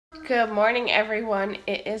Good morning, everyone.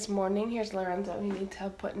 It is morning. Here's Lorenzo. He needs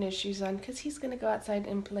help putting his shoes on because he's going to go outside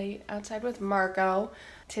and play outside with Marco.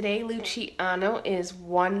 Today, Luciano is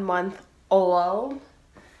 1 month old.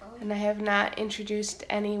 And I have not introduced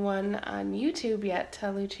anyone on YouTube yet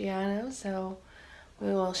to Luciano, so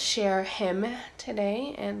we will share him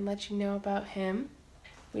today and let you know about him.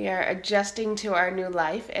 We are adjusting to our new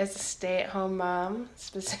life as a stay-at-home mom,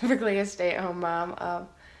 specifically a stay-at-home mom of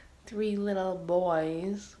 3 little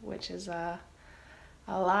boys, which is a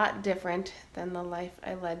lot different than the life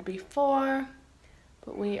I led before,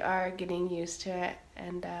 but we are getting used to it.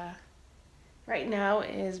 And right now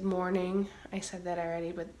is morning. I said that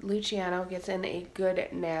already, but Luciano gets in a good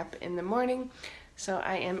nap in the morning, so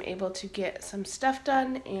I am able to get some stuff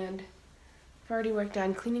done, and I've already worked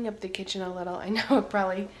on cleaning up the kitchen a little. I know it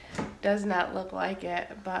probably does not look like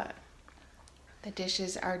it, but the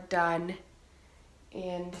dishes are done,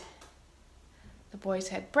 and the boys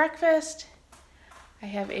had breakfast. I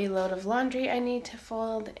have a load of laundry I need to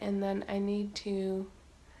fold, and then I need to,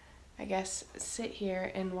 I guess, sit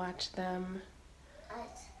here and watch them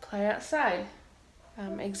play outside.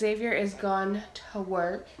 Xavier is gone to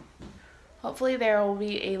work. Hopefully there will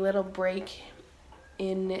be a little break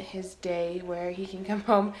in his day where he can come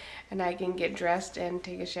home and I can get dressed and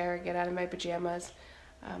take a shower, get out of my pajamas.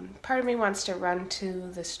 Part of me wants to run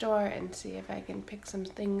to the store and see if I can pick some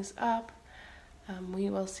things up. We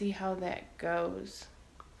will see how that goes.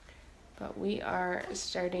 But we are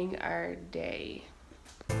starting our day.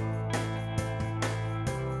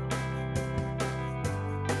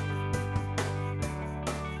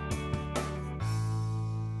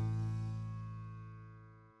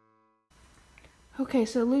 Okay,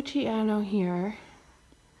 so Luciano here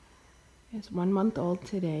is 1 month old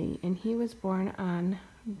today, and he was born on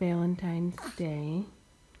Valentine's Day.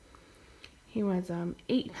 He was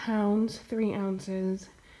 8 pounds, 3 ounces,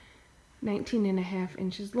 19.5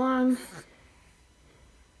 inches long,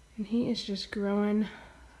 and he is just growing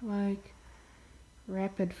like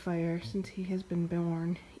rapid fire since he has been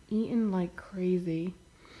born, eating like crazy.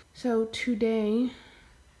 So today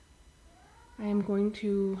I am going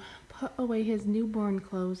to put away his newborn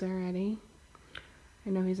clothes already. I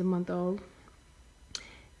know he's a month old,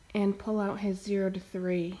 and pull out his 0 to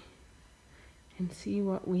 3 and see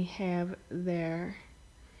what we have there.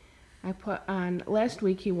 I put on, last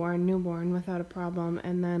week he wore a newborn without a problem,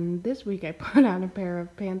 and then this week I put on a pair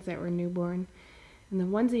of pants that were newborn, and the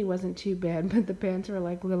onesie wasn't too bad, but the pants were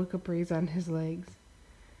like little capris on his legs.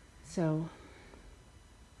 So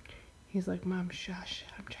he's like, "Mom, shush,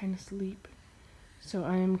 I'm trying to sleep." So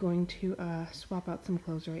I am going to swap out some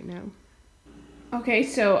clothes right now. Okay,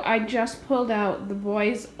 so I just pulled out the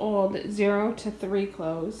boys' old 0 to 3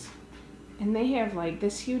 clothes. And they have like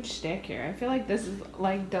this huge stack here. I feel like this is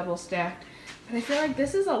like double stacked. But I feel like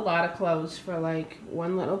this is a lot of clothes for like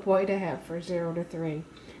one little boy to have for 0 to 3.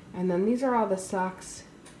 And then these are all the socks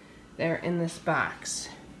that are in this box.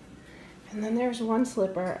 And then there's one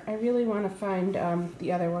slipper. I really want to find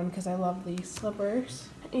the other one because I love these slippers.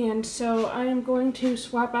 And so I am going to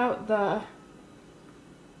swap out the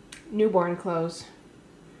newborn clothes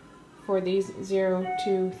for these 0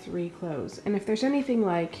 to 3 clothes. And if there's anything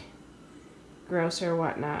like gross or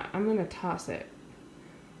whatnot, I'm gonna toss it.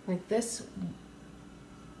 Like this,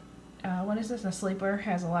 what is this? A sleeper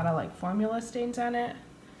has a lot of like formula stains on it,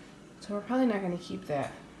 so we're probably not gonna keep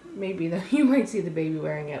that. Maybe though, you might see the baby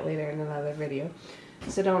wearing it later in another video,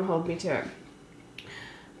 so don't hold me to it.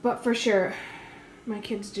 But for sure, my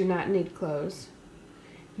kids do not need clothes.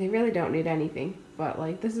 They really don't need anything, but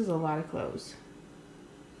like this is a lot of clothes.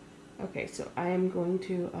 Okay, so I am going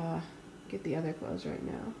to get the other clothes right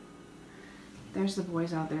now. There's the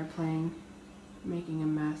boys out there playing, making a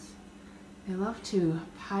mess. They love to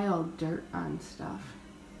pile dirt on stuff.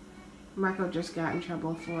 Marco just got in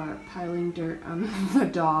trouble for piling dirt on the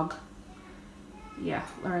dog. Yeah,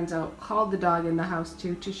 Lorenzo called the dog in the house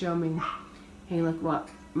too to show me, hey, look what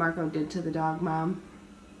Marco did to the dog, Mom.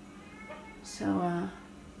 So,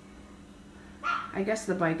 I guess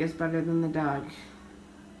the bike is better than the dog.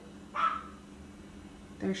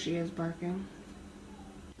 There she is barking.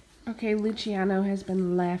 Okay, Luciano has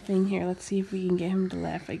been laughing. Here, let's see if we can get him to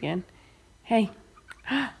laugh again. Hey.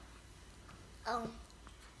 Oh.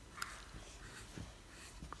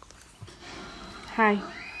 Hi.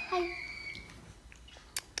 Hi.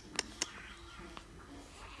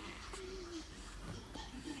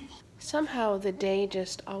 Somehow the day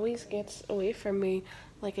just always gets away from me.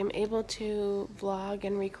 Like I'm able to vlog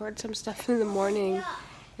and record some stuff in the morning,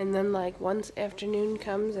 and then like once afternoon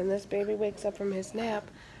comes and this baby wakes up from his nap,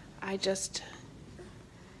 I just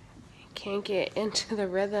can't get into the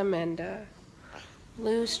rhythm and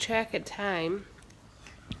lose track of time.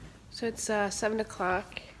 So it's 7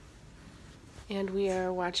 o'clock, and we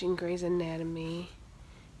are watching Grey's Anatomy.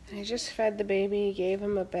 And I just fed the baby, gave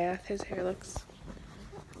him a bath. His hair looks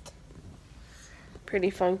pretty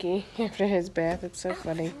funky after his bath. It's so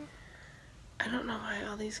funny. I don't know why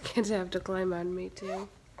all these kids have to climb on me too.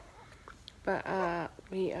 But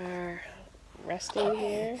we are resting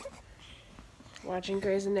here, watching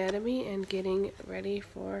Grey's Anatomy, and getting ready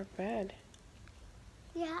for bed.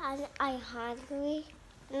 Yeah, and I'm hungry.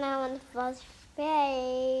 And I want fuzzy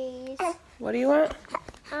face. What do you want?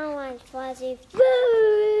 I want fuzzy face.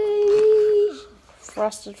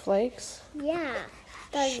 Frosted Flakes? Yeah,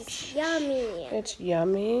 that's yummy. It's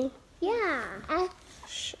yummy. Yeah.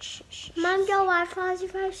 Shh, shh, shh, Mom, do you want fuzzy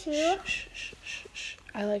face too? shh, shh, shh, shh.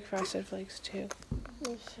 I like Frosted Flakes too.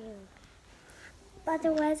 Me too. But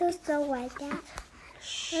the weather's so like that.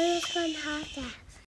 Weather's gonna have that.